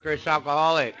Chris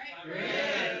Alcoholic.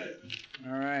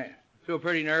 All right. I feel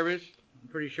pretty nervous. I'm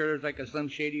pretty sure there's like a Slim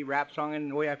Shady rap song in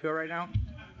the way I feel right now.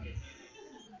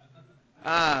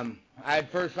 I'd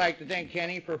first like to thank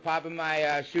Kenny for popping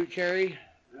my suit cherry.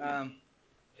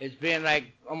 It's been like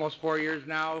almost 4 years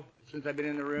now since I've been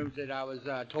in the rooms that I was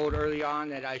told early on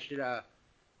that I should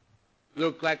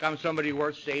look like I'm somebody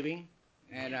worth saving.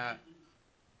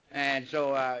 And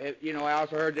so, I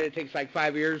also heard that it takes like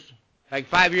 5 years. Like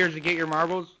 5 years to get your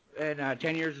marbles and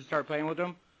 10 years to start playing with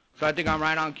them. So I think I'm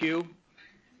right on cue.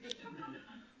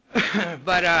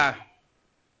 But, I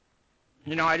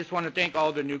just want to thank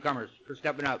all the newcomers for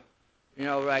stepping up.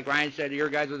 Like Ryan said, your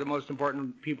guys are the most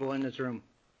important people in this room.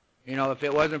 If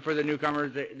it wasn't for the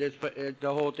newcomers, the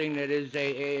whole thing that is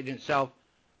AA in itself,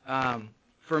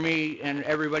 for me and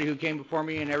everybody who came before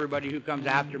me and everybody who comes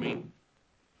after me,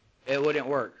 it wouldn't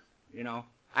work.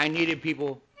 I needed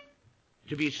people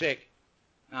to be sick.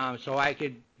 So I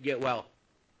could get well.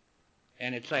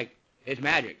 And it's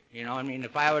magic,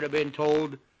 if I would have been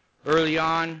told early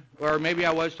on, or maybe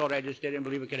I was told, I just didn't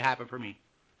believe it could happen for me,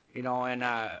 and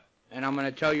I'm going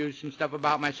to tell you some stuff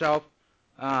about myself,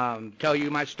 tell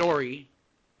you my story,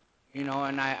 and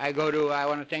I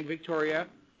want to thank Victoria,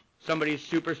 somebody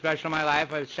super special in my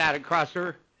life. I sat across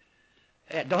her,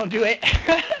 don't do it,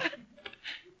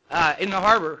 in the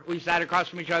harbor. We sat across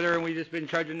from each other, and we've just been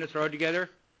trudging this road together.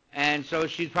 And so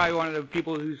she's probably one of the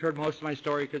people who's heard most of my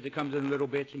story because it comes in little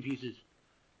bits and pieces.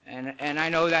 And I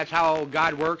know that's how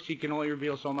God works. He can only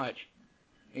reveal so much.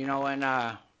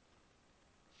 I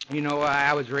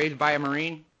was raised by a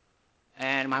Marine,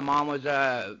 and my mom was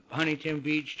a Huntington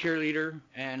Beach cheerleader.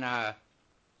 And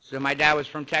so my dad was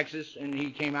from Texas, and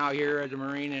he came out here as a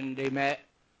Marine, and they met,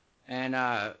 and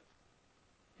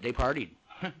they partied.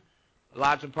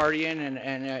 Lots of partying,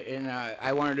 and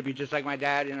I wanted to be just like my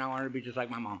dad, and I wanted to be just like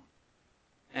my mom.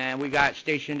 And we got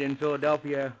stationed in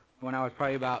Philadelphia when I was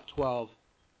probably about 12.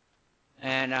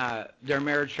 And their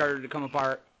marriage started to come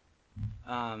apart.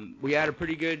 We had a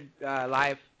pretty good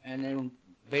life, and then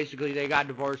basically they got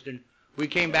divorced, and we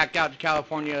came back out to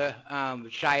California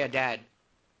shy of Dad.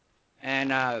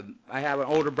 And I have an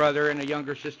older brother and a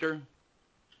younger sister.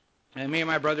 And me and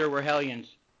my brother were hellions,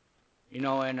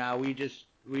 and we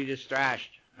just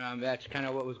thrashed. That's kind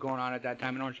of what was going on at that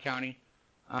time in Orange County.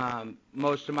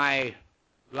 Most of my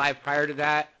life prior to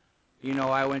that,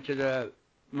 I went to the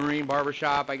Marine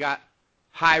barbershop. I got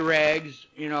high regs.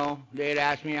 They'd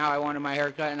ask me how I wanted my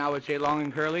haircut, and I would say long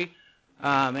and curly.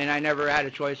 And I never had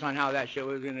a choice on how that shit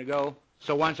was going to go.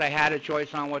 So once I had a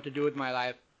choice on what to do with my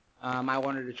life, I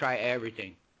wanted to try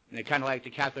everything. And it kind of like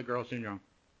the Catholic girl syndrome.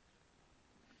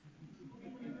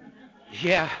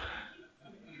 Yeah.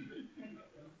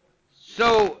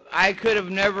 So I could have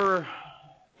never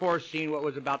foreseen what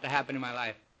was about to happen in my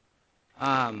life.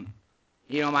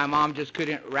 My mom just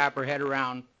couldn't wrap her head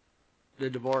around the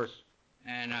divorce.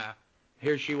 And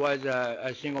here she was,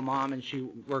 a single mom, and she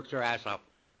works her ass off.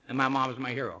 And my mom is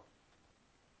my hero.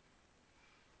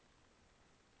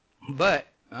 But,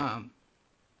 and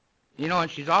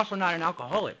she's also not an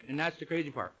alcoholic, and that's the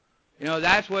crazy part.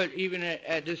 That's what even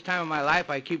at this time of my life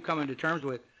I keep coming to terms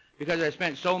with, because I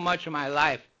spent so much of my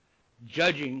life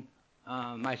judging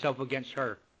myself against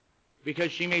her,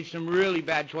 because she made some really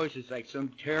bad choices, like some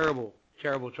terrible,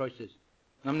 terrible choices.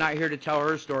 I'm not here to tell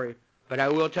her story, but I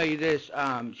will tell you this.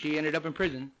 She ended up in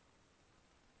prison,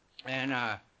 and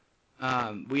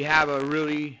we have a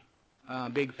really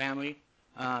big family.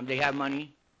 They have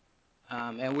money,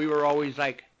 and we were always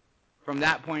like, from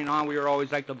that point on, we were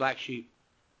always like the black sheep.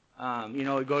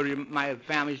 Go to my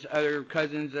family's other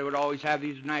cousins that would always have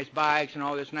these nice bikes and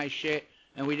all this nice shit,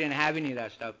 and we didn't have any of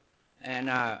that stuff. And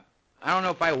I don't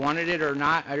know if I wanted it or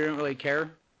not. I didn't really care.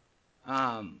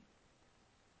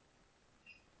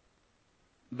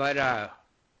 But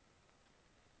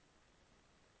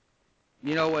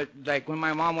like when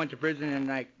my mom went to prison and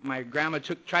like my grandma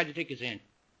tried to take us in.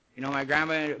 My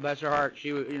grandma, bless her heart,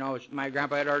 she was, my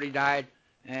grandpa had already died,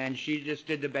 and she just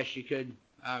did the best she could.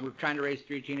 We were trying to raise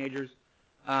 3 teenagers.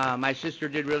 My sister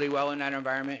did really well in that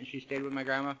environment, and she stayed with my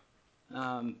grandma.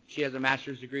 She has a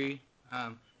master's degree,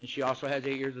 and she also has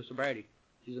 8 years of sobriety.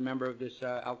 She's a member of this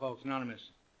Alcoholics Anonymous.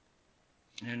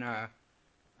 And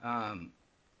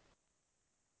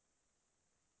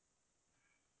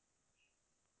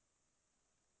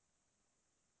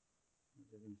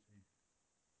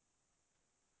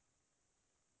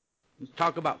let's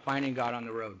talk about finding God on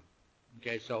the road.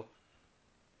 Okay, so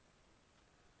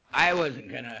I wasn't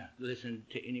going to listen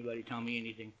to anybody tell me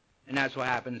anything, and that's what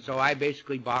happened. So I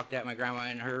basically balked at my grandma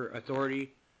and her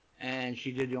authority, and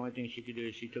she did the only thing she could do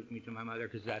is she took me to my mother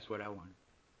because that's what I wanted.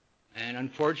 And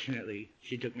unfortunately,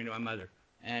 she took me to my mother.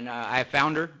 And I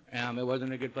found her. It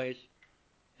wasn't a good place.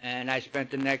 And I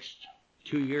spent the next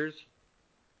 2 years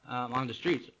on the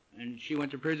streets. And she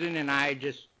went to prison, and I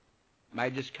just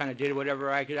kind of did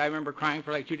whatever I could. I remember crying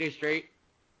for like 2 days straight,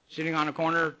 sitting on a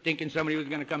corner thinking somebody was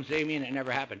going to come save me, and it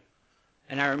never happened.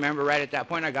 And I remember right at that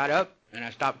point I got up, and I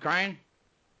stopped crying,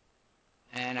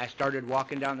 and I started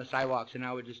walking down the sidewalks, and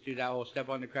I would just do that whole step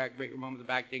on the crack, break your mom with the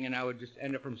back thing, and I would just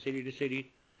end up from city to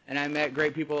city. And I met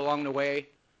great people along the way,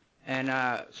 and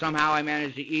somehow I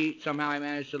managed to eat, somehow I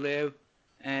managed to live,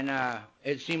 and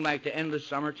it seemed like the endless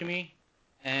summer to me.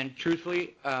 And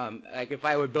truthfully, like if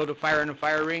I would build a fire in a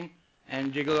fire ring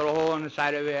and dig a little hole in the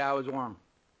side of it, I was warm.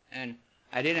 And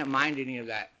I didn't mind any of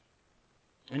that.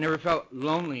 I never felt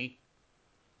lonely.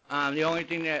 The only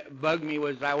thing that bugged me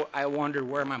was I wondered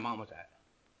where my mom was at.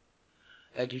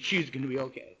 Like if she was going to be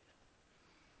okay.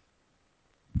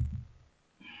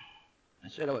 I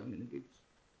said I wasn't going to do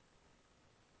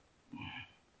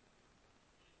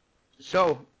this.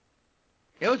 So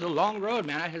it was a long road,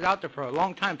 man. I was out there for a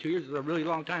long time. 2 years is a really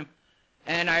long time.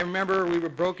 And I remember we were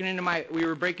breaking into my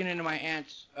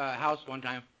aunt's house one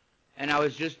time, and I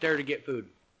was just there to get food.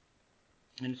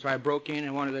 And so I broke in,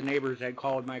 and one of the neighbors had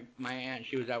called my aunt.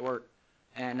 She was at work,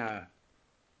 and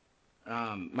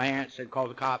my aunt said call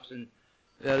the cops. And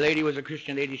the lady was a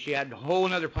Christian lady. She had a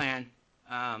whole other plan.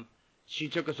 She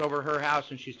took us over her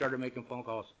house, and she started making phone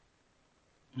calls.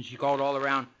 And she called all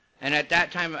around. And at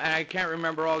that time, and I can't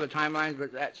remember all the timelines,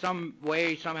 but at some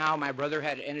way, somehow, my brother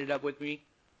had ended up with me.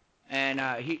 And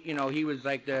he was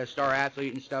like the star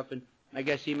athlete and stuff. And I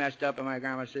guess he messed up, and my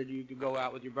grandma said you could go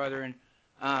out with your brother. And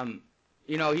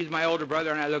he's my older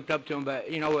brother, and I looked up to him. But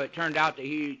it turned out that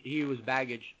he was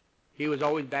baggage. He was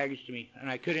always baggage to me, and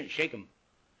I couldn't shake him.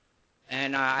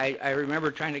 And I remember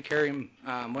trying to carry him.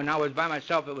 When I was by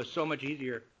myself, it was so much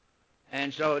easier.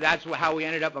 And so that's how we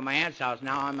ended up at my aunt's house.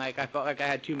 Now I felt like I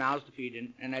had 2 mouths to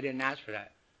feed, and I didn't ask for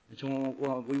that. And so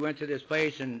when we went to this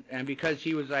place, and because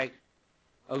he was like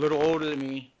a little older than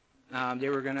me,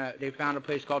 they found a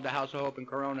place called the House of Hope in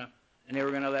Corona, and they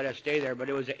were gonna let us stay there. But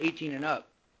it was an 18 and up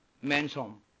men's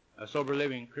home, a sober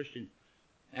living Christian.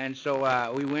 And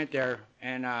so we went there,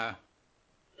 and that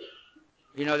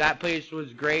place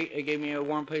was great. It gave me a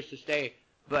warm place to stay.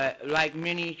 But like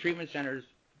many treatment centers,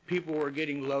 people were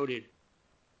getting loaded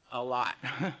a lot.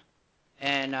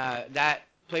 And that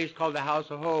place called the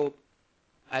House of Hope,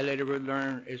 I later would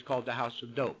learn, is called the House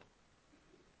of Dope.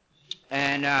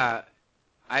 And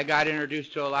I got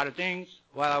introduced to a lot of things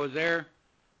while I was there.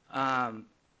 And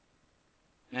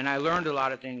I learned a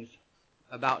lot of things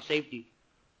about safety.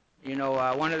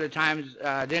 One of the times,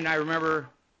 then I don't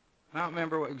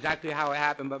remember exactly how it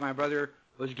happened, but my brother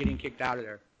was getting kicked out of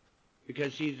there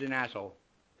because he's an asshole.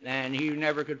 And he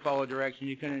never could follow directions.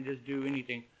 He couldn't just do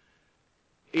anything.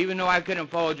 Even though I couldn't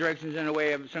follow directions in a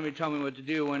way of somebody telling me what to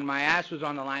do, when my ass was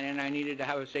on the line and I needed to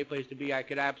have a safe place to be, I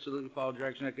could absolutely follow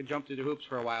directions. I could jump through the hoops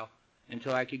for a while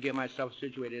until I could get myself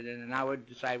situated, and then I would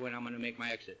decide when I'm going to make my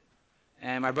exit.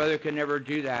 And my brother could never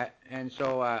do that. And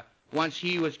so once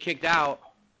he was kicked out,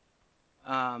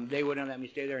 they wouldn't let me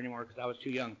stay there anymore because I was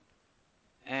too young.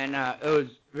 And it was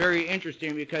very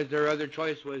interesting because their other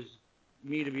choice was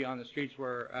me to be on the streets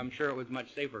where I'm sure it was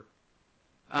much safer.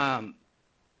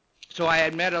 So I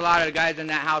had met a lot of the guys in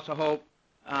that House of Hope.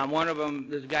 One of them,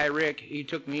 this guy Rick, he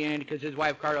took me in because his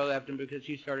wife Carla left him because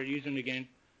he started using it again.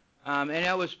 And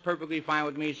that was perfectly fine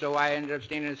with me, so I ended up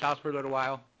staying in his house for a little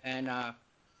while. And,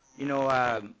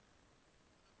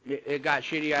 it got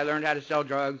shitty. I learned how to sell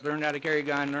drugs, learned how to carry a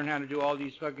gun, learned how to do all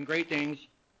these fucking great things.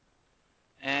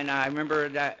 And I remember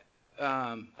that,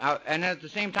 and at the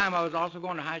same time, I was also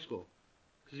going to high school.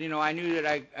 Because, I knew that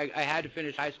I had to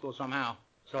finish high school somehow.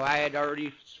 So I had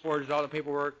already forged all the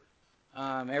paperwork.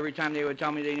 Every time they would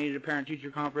tell me they needed a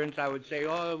parent-teacher conference, I would say,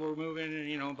 oh, we're moving,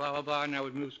 and, blah, blah, blah, and I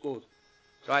would move schools.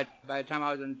 So by the time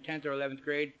I was in 10th or 11th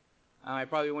grade, I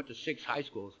probably went to 6 high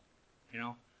schools,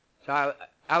 So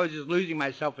I was just losing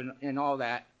myself in all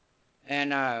that.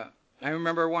 And I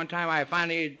remember one time I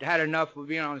finally had enough of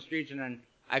being on the streets, and then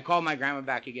I called my grandma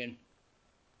back again.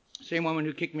 Same woman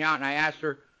who kicked me out, and I asked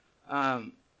her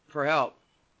for help.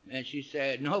 And she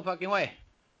said, no fucking way.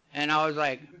 And I was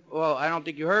like, well, I don't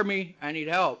think you heard me. I need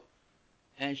help.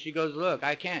 And she goes, look,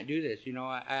 I can't do this.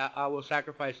 I will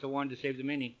sacrifice the one to save the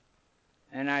many.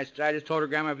 And I just told her,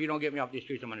 Grandma, if you don't get me off these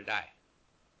streets, I'm going to die.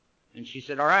 And she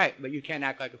said, all right, but you can't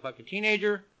act like a fucking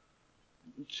teenager.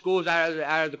 School's out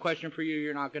of the question for you.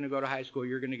 You're not going to go to high school.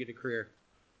 You're going to get a career.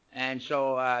 And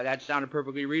so that sounded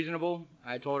perfectly reasonable.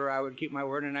 I told her I would keep my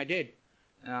word, and I did.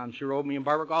 She enrolled me in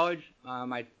barber college.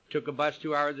 I took a bus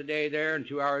 2 hours a day there and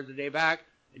 2 hours a day back.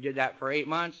 I did that for 8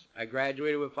 months. I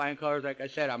graduated with flying colors. Like I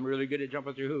said, I'm really good at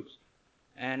jumping through hoops.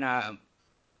 And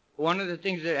one of the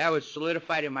things that was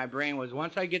solidified in my brain was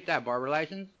once I get that barber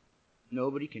license,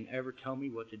 nobody can ever tell me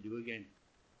what to do again.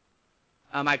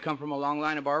 I come from a long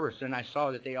line of barbers, and I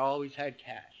saw that they always had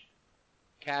cash.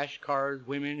 Cash, cars,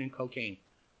 women, and cocaine.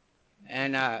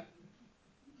 And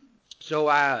so,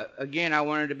 again, I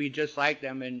wanted to be just like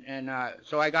them, and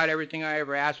so I got everything I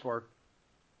ever asked for.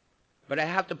 But I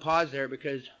have to pause there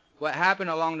because what happened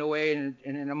along the way, and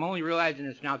I'm only realizing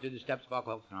this now through the steps of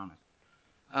Alcoholics Anonymous,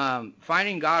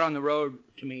 finding God on the road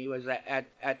to me was that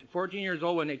at 14 years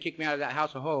old when they kicked me out of that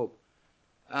House of Hope,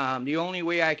 the only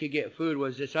way I could get food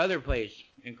was this other place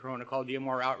in Corona called the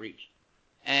Amore Outreach.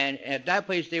 And at that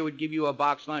place, they would give you a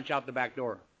box lunch out the back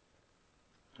door.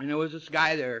 And there was this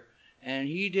guy there, and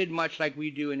he did much like we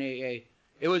do in AA.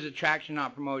 It was attraction,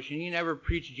 not promotion. He never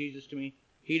preached Jesus to me.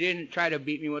 He didn't try to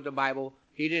beat me with the Bible.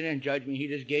 He didn't judge me. He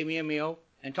just gave me a meal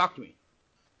and talked to me.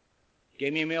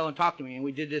 Gave me a meal and talked to me. And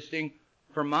we did this thing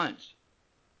for months.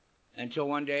 Until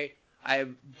one day,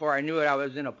 before I knew it, I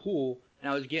was in a pool,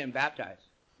 and I was getting baptized,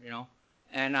 you know.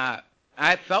 And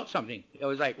I felt something. It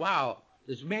was like, wow,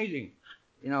 this is amazing,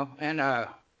 you know. And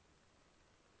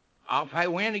I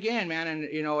went again, man, and,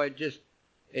 you know, it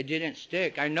didn't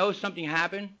stick. I know something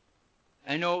happened.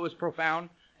 I know it was profound,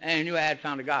 and I knew I had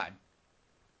found a God.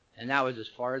 And that was as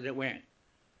far as it went.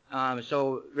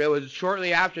 So it was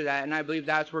shortly after that, and I believe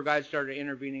that's where God started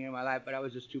intervening in my life, but I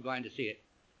was just too blind to see it.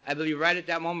 I believe right at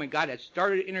that moment, God had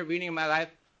started intervening in my life,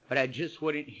 but I just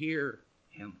wouldn't hear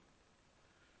him.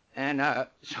 And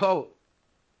so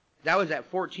that was at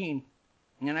 14.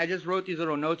 And I just wrote these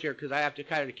little notes here because I have to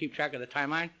kind of keep track of the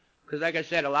timeline. Because like I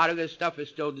said, a lot of this stuff is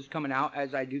still just coming out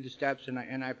as I do the steps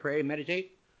and I pray and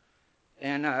meditate.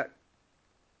 And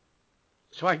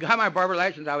so I got my barber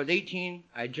license. I was 18.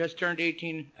 I just turned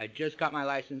 18. I just got my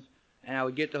license. And I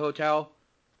would get to the hotel,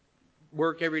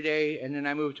 work every day, and then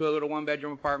I moved to a little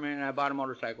one-bedroom apartment, and I bought a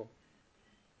motorcycle.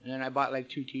 And then I bought like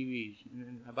 2 TVs. And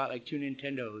then I bought like 2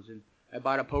 Nintendos. And I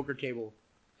bought a poker table.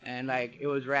 And like, it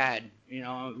was rad. You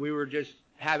know, we were just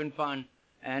having fun.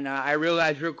 And I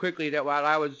realized real quickly that while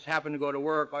I was having to go to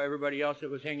work, while everybody else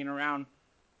that was hanging around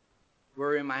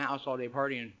were in my house all day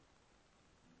partying.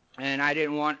 And I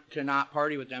didn't want to not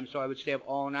party with them, so I would stay up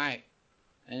all night.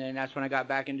 And then that's when I got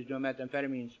back into doing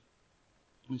methamphetamines.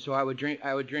 And so I would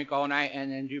drink all night and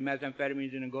then do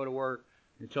methamphetamines and then go to work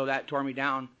until that tore me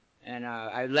down. And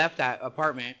I left that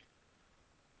apartment,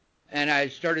 and I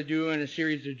started doing a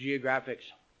series of geographics.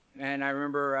 And I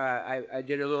remember I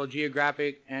did a little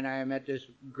geographic, and I met this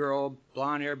girl,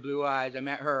 blonde hair, blue eyes. I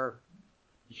met her.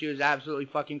 She was absolutely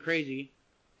fucking crazy,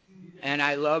 and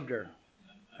I loved her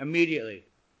immediately.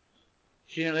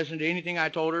 She didn't listen to anything I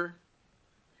told her.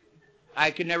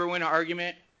 I could never win an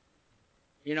argument,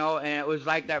 you know, and it was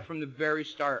like that from the very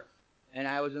start. And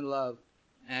I was in love.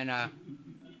 And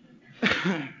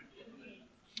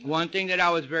one thing that I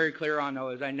was very clear on, though,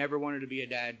 is I never wanted to be a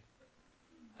dad.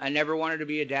 I never wanted to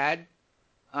be a dad.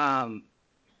 And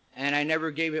I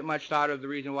never gave it much thought of the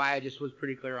reason why. I just was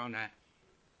pretty clear on that.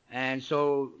 And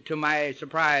so, to my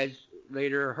surprise,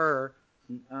 later her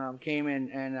came in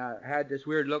and had this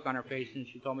weird look on her face, and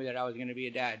she told me that I was going to be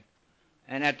a dad.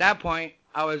 And at that point,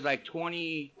 I was like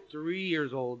 23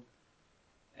 years old.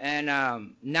 And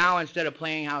now, instead of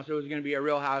playing house, it was going to be a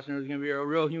real house, and it was going to be a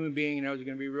real human being, and it was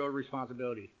going to be real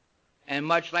responsibility. And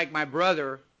much like my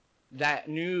brother, that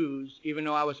news, even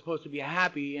though I was supposed to be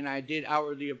happy, and I did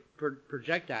outwardly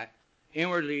project that,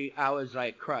 inwardly, I was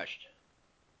like crushed.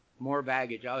 More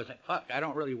baggage. I was like, fuck, I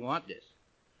don't really want this.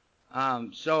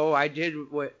 So I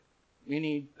did what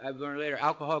I've learned later,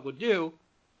 alcoholic would do,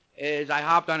 is I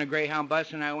hopped on a Greyhound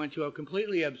bus and I went to a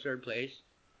completely absurd place.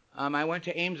 I went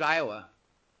to Ames, Iowa.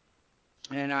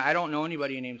 And I don't know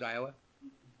anybody in Ames, Iowa.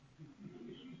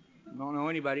 I don't know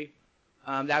anybody.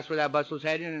 That's where that bus was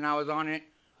heading, and I was on it.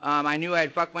 I knew I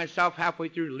had fucked myself halfway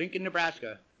through Lincoln,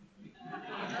 Nebraska.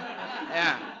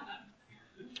 Yeah.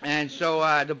 And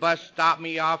so the bus stopped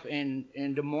me off in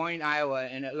Des Moines, Iowa,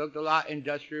 and it looked a lot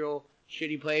industrial,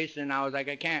 shitty place, and I was like,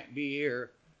 I can't be here,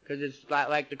 because it's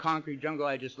like the concrete jungle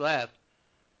I just left.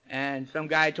 And some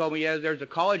guy told me, yeah, there's a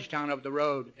college town up the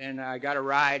road, and I got a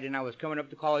ride, and I was coming up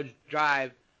the college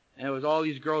drive, and it was all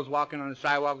these girls walking on the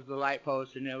sidewalk with the light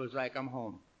post, and it was like, I'm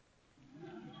home.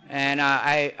 And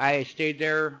I stayed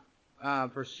there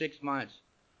for 6 months,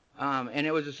 and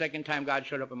it was the second time God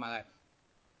showed up in my life.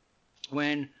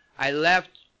 When I left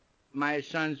my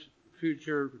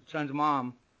future son's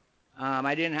mom,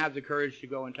 I didn't have the courage to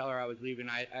go and tell her I was leaving.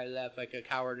 I left like a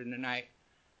coward in the night.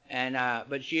 And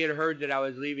but she had heard that I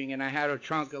was leaving, and I had a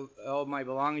trunk of all my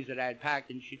belongings that I had packed,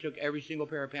 and she took every single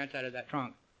pair of pants out of that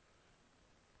trunk,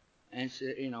 and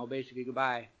said, basically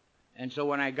goodbye. And so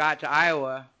when I got to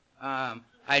Iowa,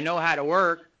 I know how to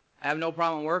work. I have no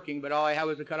problem working, but all I had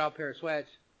was a cut-off pair of sweats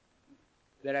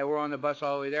that I wore on the bus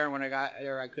all the way there. And when I got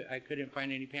there, I couldn't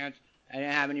find any pants. I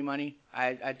didn't have any money.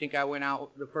 I think I went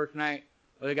out the first night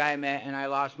with a guy I met, and I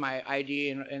lost my ID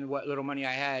and what little money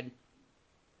I had.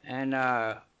 And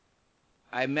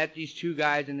I met these two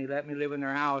guys, and they let me live in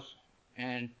their house.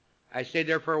 And I stayed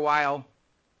there for a while.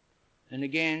 And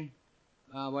again,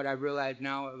 what I've realized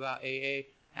now about AA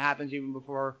happens even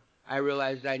before I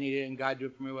realized I needed it, and God do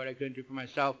it for me what I couldn't do for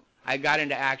myself. I got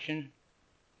into action.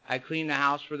 I cleaned the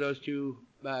house for those two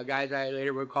guys I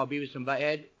later would call Beavis and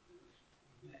Butthead.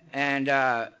 And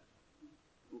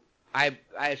I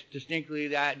distinctly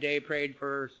that day prayed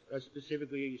for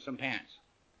specifically some pants.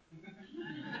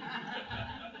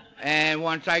 And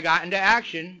once I got into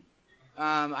action,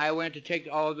 I went to take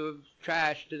all the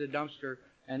trash to the dumpster,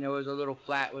 and there was a little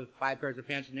flat with 5 pairs of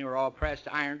pants, and they were all pressed,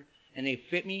 ironed, and they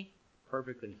fit me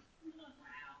perfectly.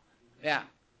 Yeah.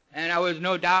 And I was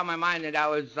no doubt in my mind that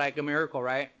was like a miracle,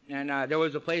 right? And there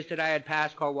was a place that I had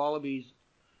passed called Wallabies,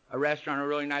 a restaurant, a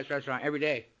really nice restaurant, every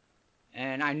day.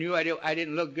 And I knew I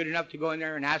didn't look good enough to go in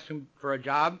there and ask him for a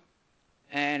job.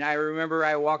 And I remember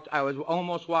I was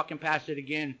almost walking past it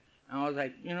again. And I was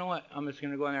like, you know what? I'm just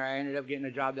going to go in there. I ended up getting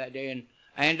a job that day. And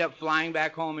I ended up flying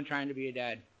back home and trying to be a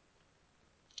dad.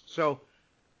 So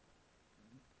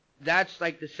that's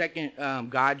like the second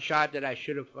God shot that I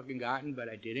should have fucking gotten, but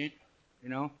I didn't,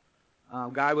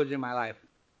 God was in my life.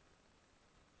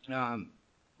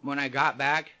 When I got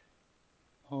back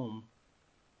home,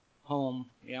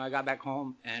 I got back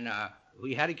home, and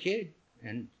we had a kid,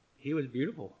 and he was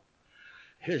beautiful.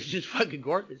 He was just fucking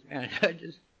gorgeous, man.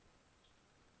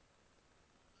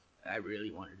 I really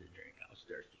wanted to drink. I was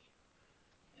thirsty.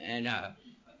 And,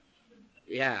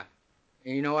 yeah.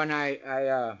 And, and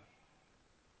I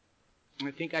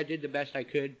think I did the best I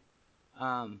could.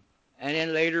 And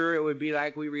then later it would be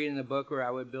like we read in the book where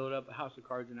I would build up a house of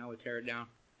cards and I would tear it down.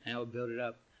 And I would build it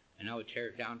up and I would tear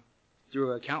it down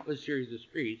through a countless series of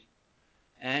sprees.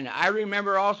 And I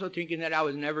remember also thinking that I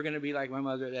was never going to be like my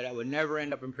mother, that I would never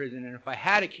end up in prison. And if I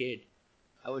had a kid,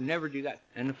 I would never do that.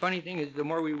 And the funny thing is, the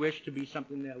more we wish to be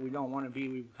something that we don't want to be,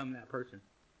 we become that person.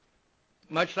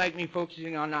 Much like me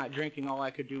focusing on not drinking, all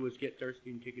I could do was get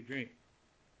thirsty and take a drink.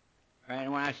 Right?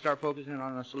 And when I start focusing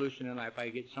on a solution in life, I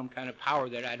get some kind of power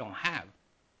that I don't have.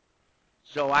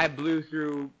 So I blew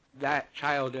through that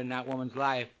child in that woman's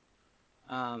life.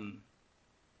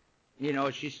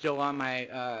 She's still on my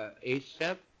 8th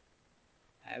step.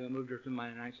 I haven't moved her to my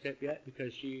 9th step yet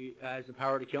because she has the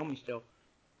power to kill me still.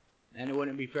 And it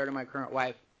wouldn't be fair to my current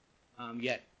wife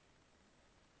yet.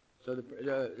 So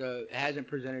it hasn't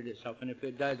presented itself, and if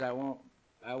it does, I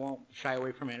won't shy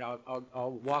away from it.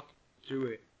 I'll walk through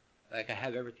it like I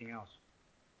have everything else.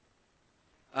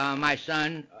 My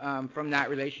son from that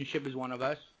relationship is one of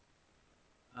us.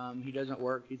 He doesn't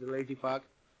work. He's a lazy fuck,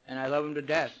 and I love him to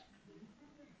death.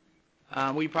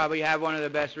 We probably have one of the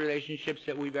best relationships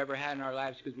that we've ever had in our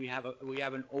lives because we have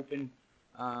an open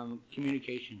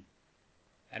communication.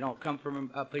 I don't come from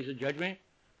a place of judgment,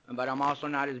 but I'm also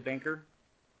not his banker.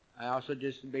 I also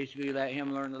just basically let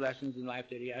him learn the lessons in life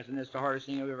that he has, and that's the hardest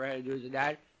thing I've ever had to do as a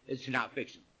dad, is to not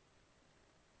fix him.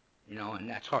 And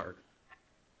that's hard.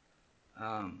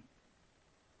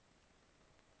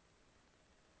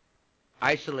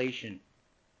 Isolation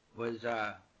was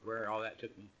where all that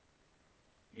took me.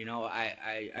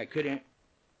 I couldn't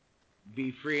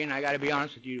be free, and I got to be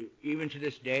honest with you, even to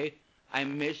this day, I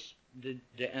miss the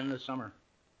endless summer.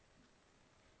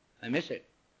 I miss it,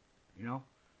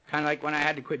 Kind of like when I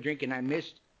had to quit drinking, I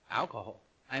missed alcohol.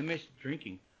 I missed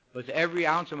drinking. With every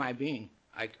ounce of my being,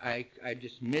 I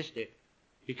just missed it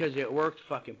because it worked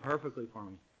fucking perfectly for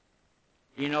me.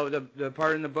 The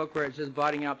part in the book where it says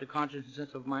blotting out the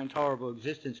consciousness of my intolerable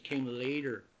existence came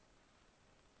later.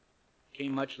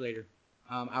 Came much later.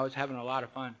 I was having a lot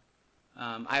of fun.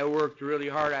 I worked really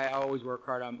hard. I always work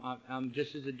hard. I'm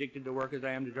just as addicted to work as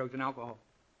I am to drugs and alcohol.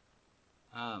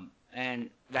 And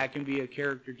that can be a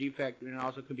character defect, and it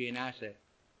also can be an asset.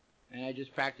 And I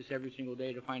just practice every single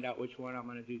day to find out which one I'm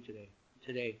going to do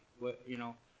today.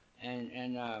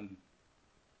 And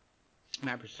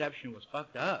my perception was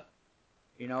fucked up.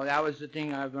 That was the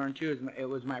thing I've learned too. It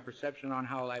was my perception on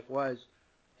how life was,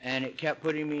 and it kept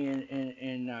putting me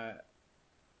in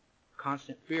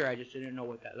constant fear. I just didn't know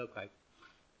what that looked like,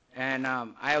 and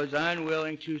I was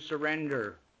unwilling to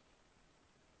surrender.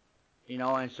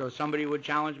 And so somebody would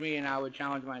challenge me, and I would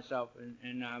challenge myself,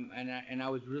 and I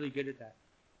was really good at that.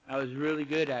 I was really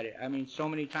good at it. I mean, so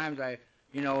many times I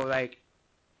can't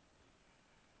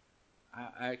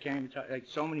even talk, like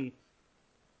so many,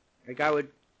 like I would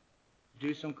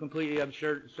do some completely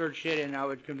absurd shit, and I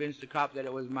would convince the cop that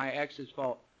it was my ex's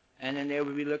fault. And then they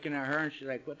would be looking at her, and she's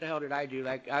like, what the hell did I do?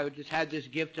 Like, I would just had this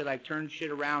gift to, like, turn shit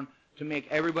around to make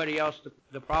everybody else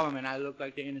the problem, and I look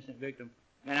like the innocent victim.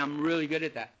 And I'm really good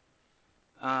at that.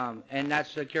 And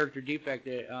that's a character defect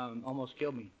that almost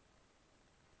killed me.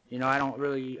 I don't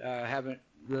really, haven't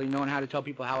really known how to tell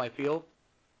people how I feel.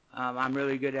 I'm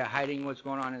really good at hiding what's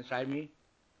going on inside me,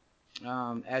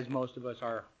 as most of us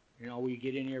are. We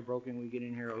get in here broken, we get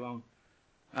in here alone.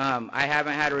 I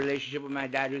haven't had a relationship with my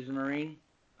dad, who's a Marine.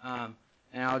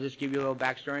 And I'll just give you a little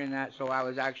backstory in that. So I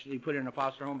was actually put in a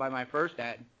foster home by my first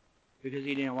dad because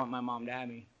he didn't want my mom to have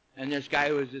me. And this guy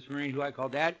who was this Marine who I call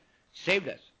Dad saved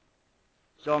us.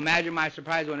 So imagine my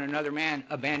surprise when another man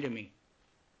abandoned me.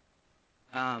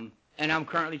 And I'm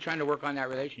currently trying to work on that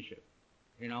relationship,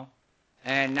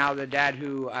 And now the dad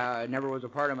who never was a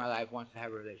part of my life wants to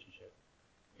have a relationship,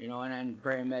 And I'm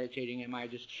praying, meditating, am I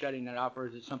just shutting that off, or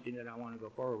is it something that I want to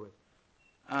go forward with?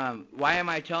 Why am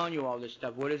I telling you all this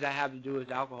stuff? What does that have to do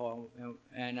with alcohol?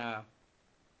 And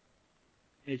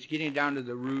it's getting down to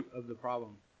the root of the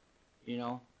problem,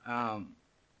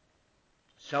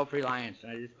 Self-reliance.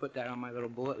 And I just put that on my little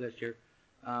bullet list here.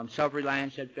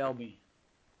 Self-reliance had failed me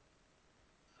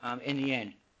in the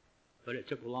end, but it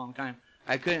took a long time.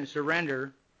 I couldn't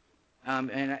surrender,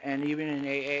 and even in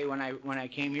AA, when I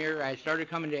came here, I started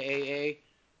coming to AA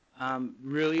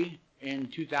really in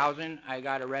 2000. I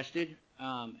got arrested.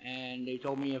 And they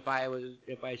told me if I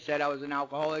said I was an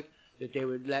alcoholic, that they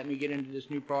would let me get into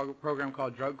this new program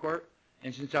called drug court.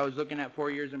 And since I was looking at 4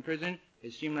 years in prison,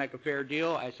 it seemed like a fair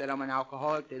deal. I said I'm an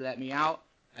alcoholic. They let me out.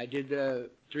 I did the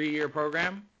 3-year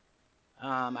program.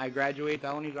 I graduated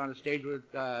felonies on a stage with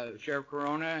Sheriff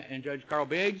Corona and Judge Carl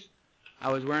Biggs.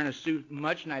 I was wearing a suit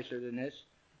much nicer than this,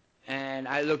 and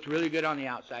I looked really good on the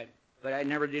outside. But I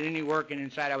never did any work, and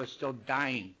inside I was still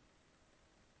dying.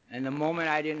 And the moment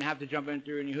I didn't have to jump in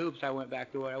through any hoops, I went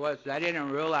back to what I was. So I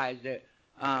didn't realize that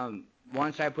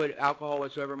once I put alcohol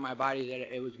whatsoever in my body,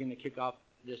 that it was going to kick off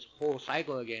this whole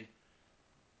cycle again.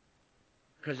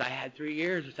 Because I had 3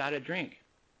 years without a drink.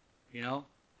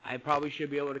 I probably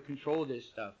should be able to control this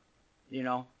stuff.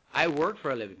 I work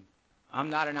for a living. I'm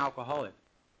not an alcoholic.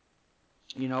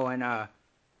 And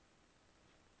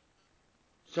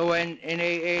so in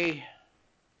AA,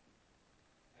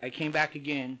 I came back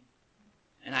again.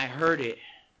 And I heard it,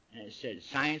 and it said,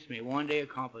 science may one day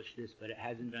accomplish this, but it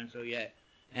hasn't done so yet.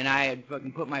 And I had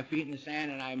fucking put my feet in the sand,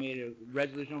 and I made a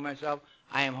resolution with myself,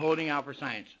 I am holding out for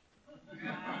science.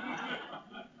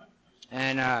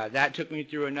 And that took me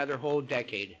through another whole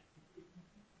decade.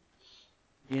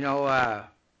 We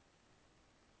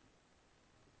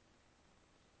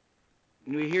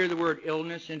hear the word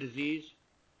illness and disease,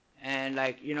 and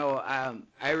I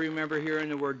remember hearing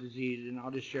the word disease, and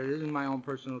I'll just share, this is my own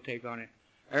personal take on it.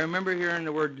 I remember hearing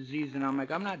the word disease, and I'm like,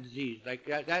 I'm not diseased. Like,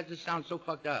 that just sounds so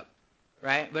fucked up,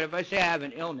 right? But if I say I have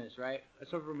an illness, right? I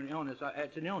suffer from an illness.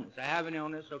 It's an illness. I have an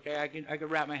illness, okay? I can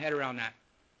wrap my head around that.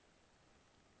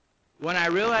 When I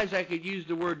realized I could use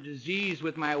the word disease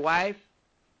with my wife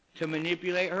to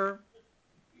manipulate her,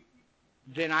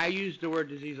 then I used the word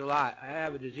disease a lot. I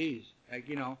have a disease. I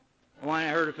wanted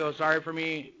her to feel sorry for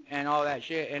me and all that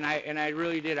shit, and I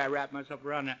really did. I wrapped myself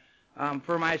around that.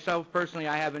 For myself personally,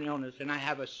 I have an illness, and I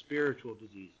have a spiritual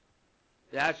disease.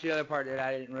 That's the other part that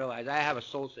I didn't realize. I have a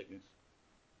soul sickness.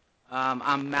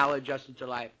 I'm maladjusted to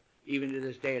life, even to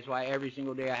this day. It's why every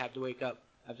single day I have to wake up.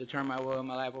 I have to turn my will and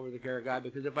my life over to the care of God,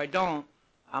 because if I don't,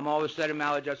 I'm all of a sudden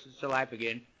maladjusted to life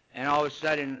again, and all of a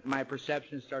sudden my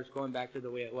perception starts going back to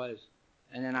the way it was,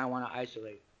 and then I want to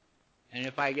isolate. And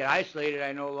if I get isolated,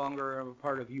 I no longer am a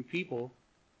part of you people,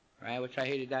 right? Which I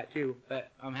hated that too.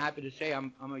 But I'm happy to say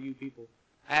I'm a you people.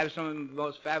 I have some of the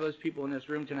most fabulous people in this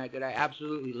room tonight that I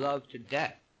absolutely love to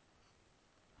death.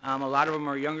 A lot of them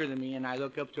are younger than me, and I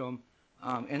look up to them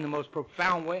in the most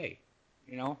profound way,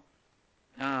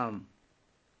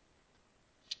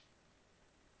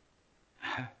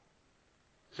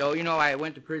 So, I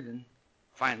went to prison,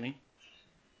 finally.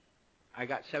 I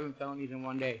got 7 felonies in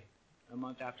one day, a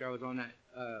month after I was on that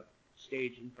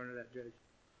stage in front of that judge.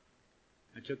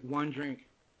 I took one drink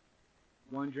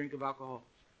of alcohol.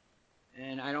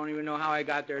 And I don't even know how I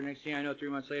got there. Next thing I know, 3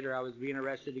 months later, I was being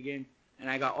arrested again, and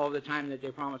I got all the time that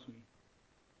they promised me.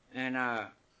 And I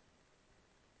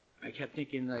kept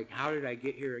thinking, like, how did I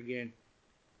get here again?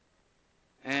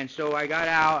 And so I got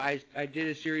out. I did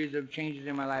a series of changes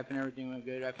in my life, and everything went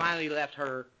good. I finally left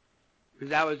her,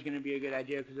 because that was going to be a good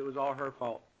idea, because it was all her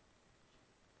fault.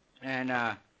 And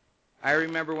I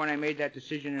remember when I made that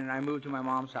decision and I moved to my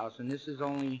mom's house, and this is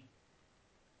only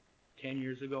 10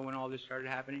 years ago when all this started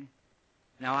happening.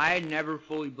 Now, I had never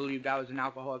fully believed I was an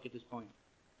alcoholic at this point,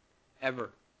 ever.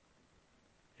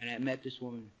 And I met this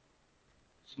woman,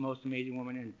 this most amazing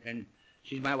woman, and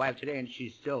she's my wife today, and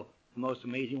she's still the most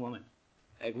amazing woman.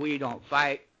 Like, we don't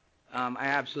fight. I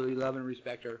absolutely love and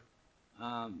respect her,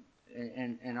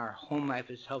 and our home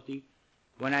life is healthy.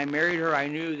 When I married her, I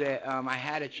knew that I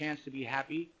had a chance to be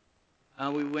happy.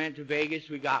 We went to Vegas.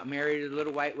 We got married at a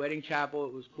little white wedding chapel.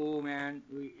 It was cool, man.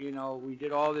 We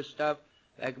did all this stuff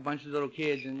like a bunch of little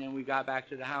kids, and then we got back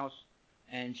to the house,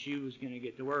 and she was going to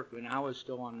get to work, and I was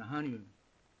still on the honeymoon.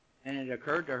 And it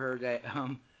occurred to her that,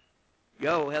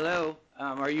 hello,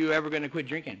 are you ever going to quit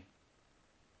drinking?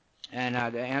 And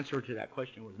the answer to that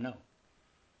question was no.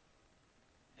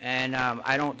 And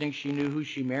I don't think she knew who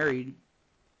she married.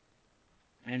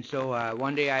 And so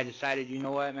one day I decided, you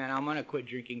know what, man, I'm going to quit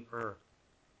drinking for her.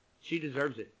 She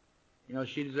deserves it.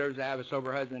 She deserves to have a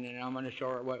sober husband, and I'm going to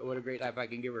show her what a great life I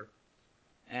can give her.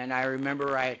 And I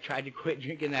remember I tried to quit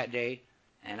drinking that day,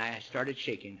 and I started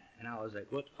shaking. And I was like,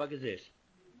 what the fuck is this?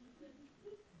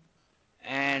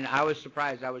 And I was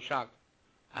surprised. I was shocked.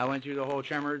 I went through the whole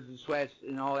tremors and sweats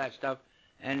and all that stuff.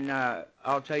 And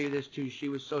I'll tell you this, too. She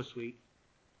was so sweet.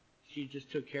 She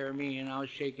just took care of me, and I was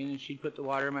shaking, and she'd put the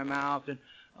water in my mouth, and,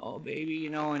 oh, baby,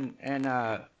 and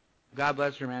God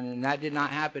bless her, man. And that did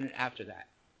not happen after that.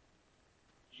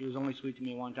 She was only sweet to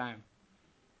me one time.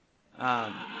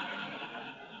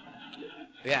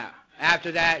 Yeah.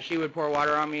 After that, she would pour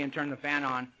water on me and turn the fan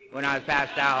on when I was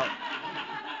passed out.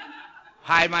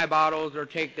 Hide my bottles or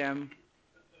take them.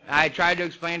 I tried to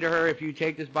explain to her, if you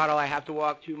take this bottle, I have to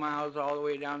walk 2 miles all the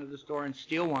way down to the store and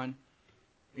steal one.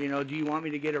 Do you want me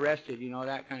to get arrested?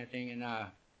 That kind of thing. And,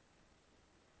 at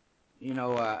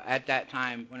that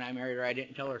time when I married her, I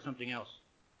didn't tell her something else.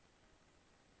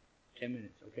 10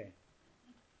 minutes, okay.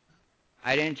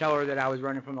 I didn't tell her that I was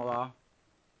running from the law.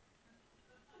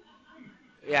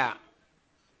 Yeah.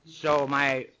 So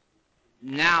my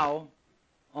now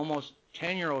almost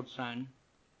 10-year-old son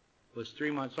was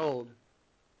 3 months old,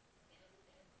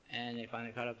 and they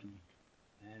finally caught up to me.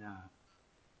 And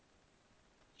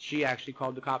she actually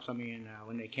called the cops on me, and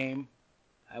when they came,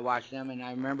 I watched them, and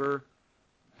I remember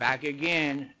back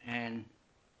again, and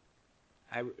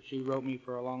she wrote me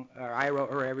I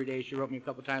wrote her every day. She wrote me a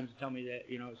couple times to tell me that,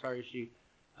 sorry she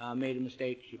made a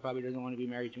mistake. She probably doesn't want to be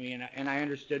married to me, and I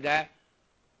understood that.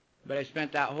 But I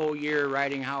spent that whole year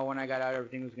writing how when I got out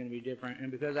everything was going to be different.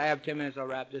 And because I have 10 minutes, I'll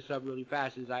wrap this up really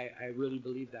fast, I really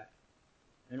believe that.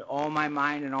 In all my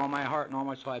mind and all my heart and all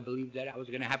my soul, I believed that was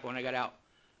going to happen when I got out.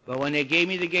 But when they gave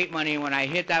me the gate money, when I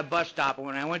hit that bus stop, and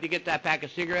when I went to get that pack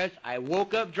of cigarettes, I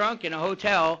woke up drunk in a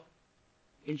hotel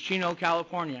in Chino,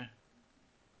 California.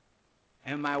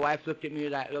 And my wife looked at me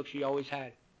with that look she always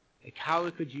had. Like, how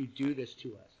could you do this to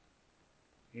us?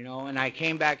 And I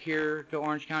came back here to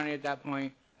Orange County at that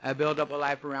point. I built up a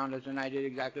life around us, and I did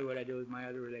exactly what I did with my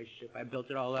other relationship. I built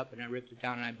it all up, and I ripped it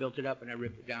down, and I built it up, and I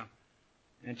ripped it down.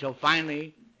 Until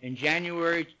finally, in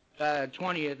January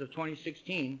 20th of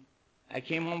 2016, I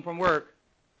came home from work.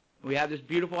 We have this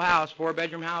beautiful house,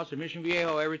 4-bedroom house in Mission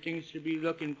Viejo. Everything should be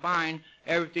looking fine.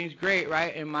 Everything's great,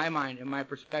 right? In my mind, in my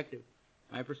perspective.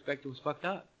 My perspective was fucked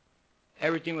up.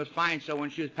 Everything was fine. So when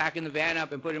she was packing the van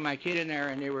up and putting my kid in there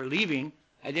and they were leaving,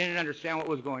 I didn't understand what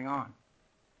was going on.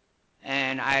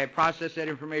 And I processed that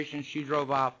information. She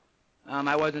drove off.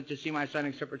 I wasn't to see my son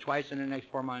except for twice in the next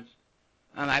 4 months.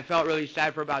 I felt really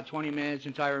sad for about 20 minutes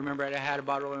until I remembered I had a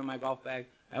bottle in my golf bag.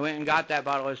 I went and got that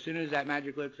bottle. As soon as that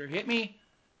magic elixir hit me,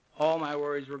 all my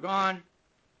worries were gone.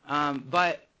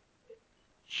 But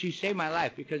she saved my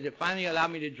life because it finally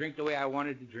allowed me to drink the way I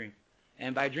wanted to drink.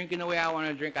 And by drinking the way I wanted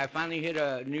to drink, I finally hit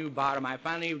a new bottom. I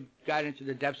finally got into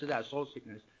the depths of that soul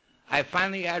sickness. I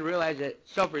finally had realized that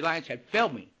self-reliance had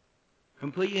failed me.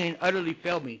 Completely and utterly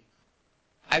failed me.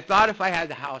 I thought if I had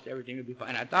the house, everything would be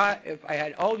fine. I thought if I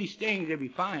had all these things, it'd be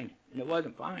fine. And it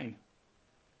wasn't fine.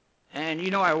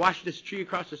 And, I watched this tree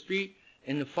across the street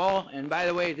in the fall. And, by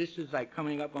the way, this is like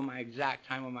coming up on my exact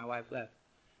time when my wife left.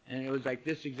 And it was like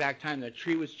this exact time. The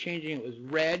tree was changing. It was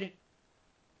red.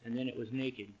 And then it was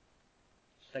naked.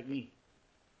 Just like me.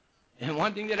 And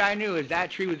one thing that I knew is that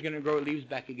tree was going to grow leaves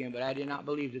back again. But I did not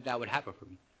believe that that would happen for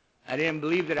me. I didn't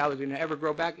believe that I was going to ever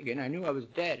grow back again. I knew I was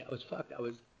dead. I was fucked. I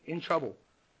was in trouble.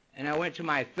 And I went to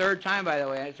my third time, by the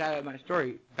way. That's out of my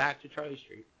story. Back to Charlie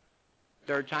Street.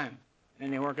 Third time.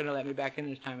 And they weren't going to let me back in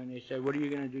this time. And they said, what are you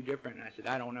going to do different? And I said,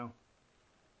 I don't know.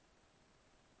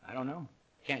 I don't know.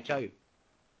 Can't tell you.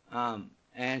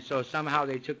 And so somehow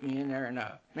they took me in there. And,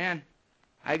 man,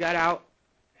 I got out.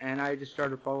 And I just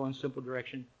started following simple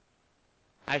direction.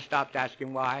 I stopped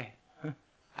asking why.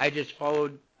 I just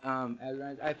followed.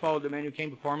 I followed the men who came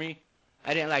before me.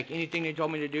 I didn't like anything they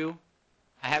told me to do.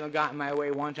 I haven't gotten my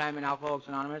way one time in Alcoholics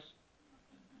Anonymous.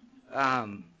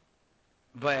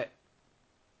 But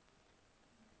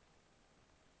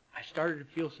I started to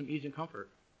feel some ease and comfort.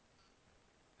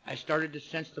 I started to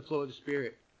sense the flow of the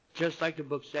Spirit. Just like the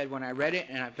book said, when I read it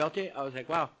and I felt it, I was like,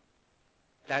 wow,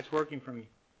 that's working for me.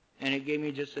 And it gave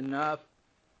me just enough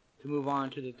to move on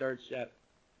to the third step.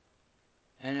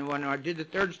 And then when I did the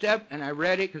third step and I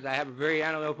read it, because I have a very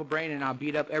analytical brain and I'll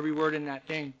beat up every word in that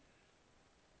thing.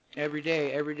 Every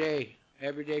day,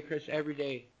 Chris, every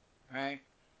day. Right?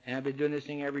 And I've been doing this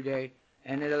thing every day.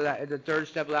 And the third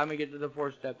step allowed me to get to the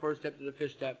fourth step to the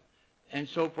fifth step, and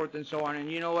so forth and so on.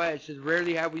 And you know what? It says,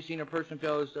 rarely have we seen a person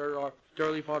fail his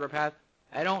thoroughly followed our path.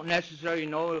 I don't necessarily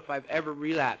know if I've ever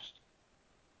relapsed.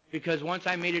 Because once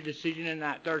I made a decision in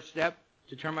that third step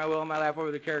to turn my will and my life over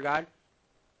to the care of God,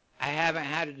 I haven't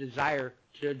had a desire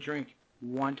to drink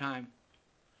one time.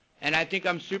 And I think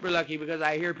I'm super lucky because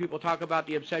I hear people talk about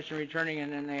the obsession returning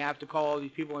and then they have to call all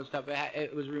these people and stuff.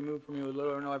 It was removed from me with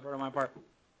little or no effort on my part.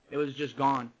 It was just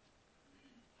gone.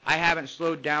 I haven't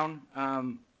slowed down.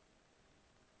 I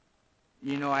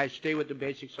stay with the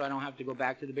basics so I don't have to go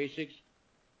back to the basics.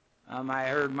 I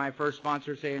heard my first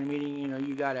sponsor say in a meeting,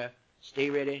 you got to stay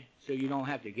ready so you don't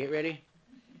have to get ready.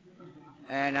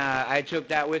 And I took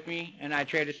that with me, and I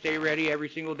try to stay ready every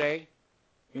single day.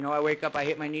 I wake up, I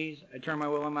hit my knees, I turn my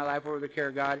will and my life over to the care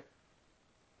of God.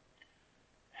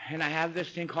 And I have this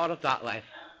thing called a thought life.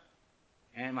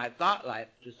 And my thought life,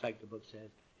 just like the book says,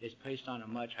 is placed on a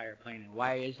much higher plane. And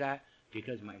why is that?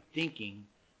 Because my thinking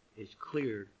is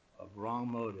cleared of wrong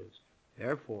motives.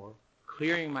 Therefore,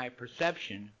 clearing my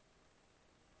perception,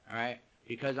 all right,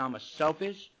 because I'm a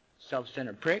selfish,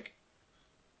 self-centered prick,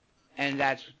 and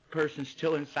that person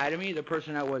still inside of me, the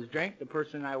person I was drank, the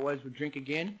person I was would drink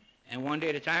again, and one day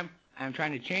at a time, I'm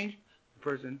trying to change the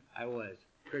person I was,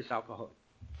 Chris Alcoholic.